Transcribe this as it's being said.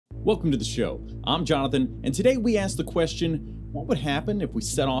Welcome to the show. I'm Jonathan, and today we ask the question, what would happen if we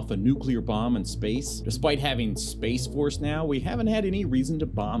set off a nuclear bomb in space? Despite having Space Force now, we haven't had any reason to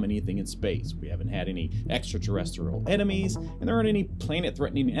bomb anything in space. We haven't had any extraterrestrial enemies, and there aren't any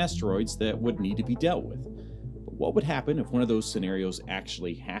planet-threatening asteroids that would need to be dealt with. But what would happen if one of those scenarios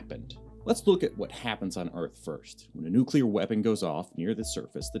actually happened? Let's look at what happens on Earth first. When a nuclear weapon goes off near the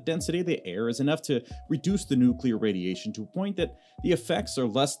surface, the density of the air is enough to reduce the nuclear radiation to a point that the effects are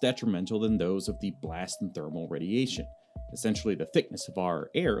less detrimental than those of the blast and thermal radiation. Essentially, the thickness of our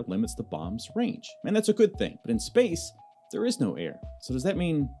air limits the bomb's range, and that's a good thing. But in space, there is no air. So does that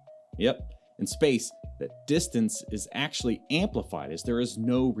mean, yep, in space, the distance is actually amplified as there is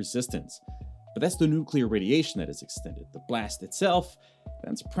no resistance. But that's the nuclear radiation that is extended. The blast itself,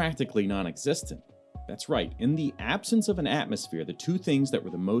 that's practically non-existent. That's right, in the absence of an atmosphere, the two things that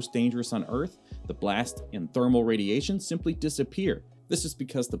were the most dangerous on Earth, the blast and thermal radiation, simply disappear. This is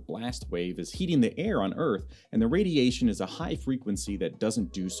because the blast wave is heating the air on Earth, and the radiation is a high frequency that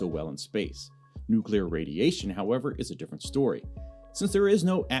doesn't do so well in space. Nuclear radiation, however, is a different story. Since there is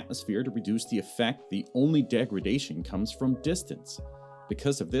no atmosphere to reduce the effect, the only degradation comes from distance.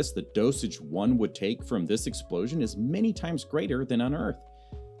 Because of this, the dosage one would take from this explosion is many times greater than on Earth.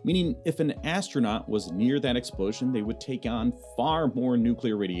 Meaning, if an astronaut was near that explosion, they would take on far more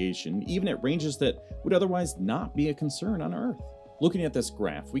nuclear radiation, even at ranges that would otherwise not be a concern on Earth. Looking at this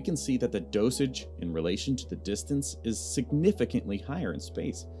graph, we can see that the dosage in relation to the distance is significantly higher in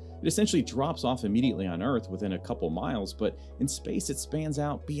space. It essentially drops off immediately on Earth within a couple miles, but in space it spans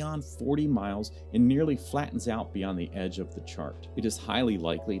out beyond 40 miles and nearly flattens out beyond the edge of the chart. It is highly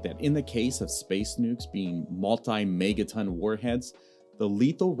likely that in the case of space nukes being multi-megaton warheads, the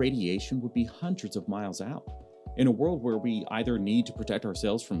lethal radiation would be hundreds of miles out. In a world where we either need to protect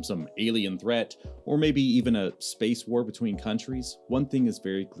ourselves from some alien threat, or maybe even a space war between countries, one thing is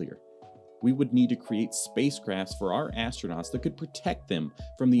very clear. We would need to create spacecrafts for our astronauts that could protect them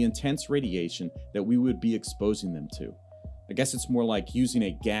from the intense radiation that we would be exposing them to. I guess it's more like using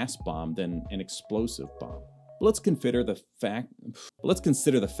a gas bomb than an explosive bomb. But let's consider the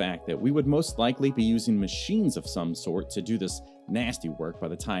fact that we would most likely be using machines of some sort to do this nasty work by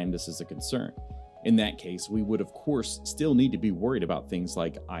the time this is a concern. In that case, we would of course still need to be worried about things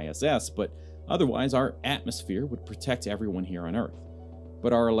like ISS, but otherwise our atmosphere would protect everyone here on Earth.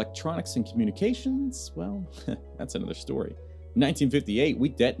 But our electronics and communications, well, that's another story. In 1958, we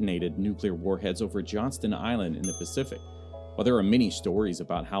detonated nuclear warheads over Johnston Island in the Pacific. While there are many stories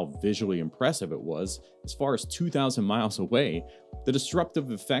about how visually impressive it was, as far as 2,000 miles away, the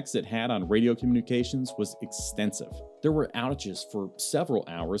disruptive effects it had on radio communications was extensive. There were outages for several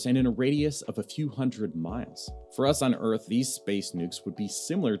hours and in a radius of a few hundred miles. For us on Earth, these space nukes would be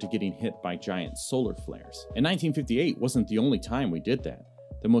similar to getting hit by giant solar flares. And 1958 wasn't the only time we did that.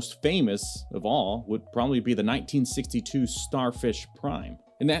 The most famous of all would probably be the 1962 Starfish Prime.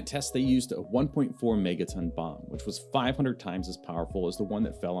 In that test, they used a 1.4 megaton bomb, which was 500 times as powerful as the one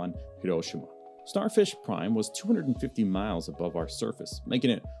that fell on Hiroshima. Starfish Prime was 250 miles above our surface, making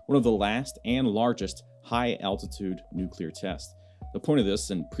it one of the last and largest high-altitude nuclear tests. The point of this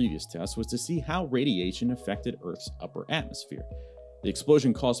and previous tests was to see how radiation affected Earth's upper atmosphere. The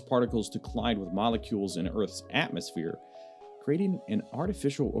explosion caused particles to collide with molecules in Earth's atmosphere, creating an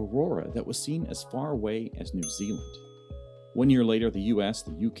artificial aurora that was seen as far away as New Zealand. 1 year later, the US,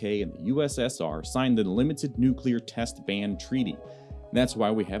 the UK, and the USSR signed the Limited Nuclear Test Ban Treaty. And that's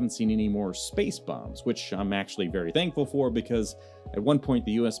why we haven't seen any more space bombs, which I'm actually very thankful for because at one point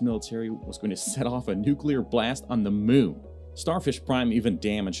the US military was going to set off a nuclear blast on the moon. Starfish Prime even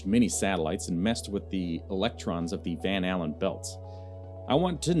damaged many satellites and messed with the electrons of the Van Allen belts. I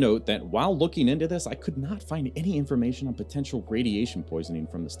want to note that while looking into this, I could not find any information on potential radiation poisoning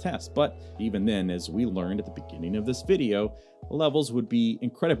from this test, but even then, as we learned at the beginning of this video, the levels would be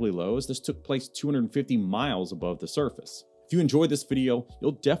incredibly low as this took place 250 miles above the surface. If you enjoyed this video,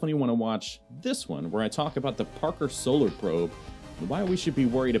 you'll definitely want to watch this one where I talk about the Parker Solar Probe and why we should be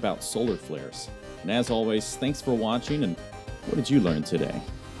worried about solar flares. And as always, thanks for watching, and what did you learn today?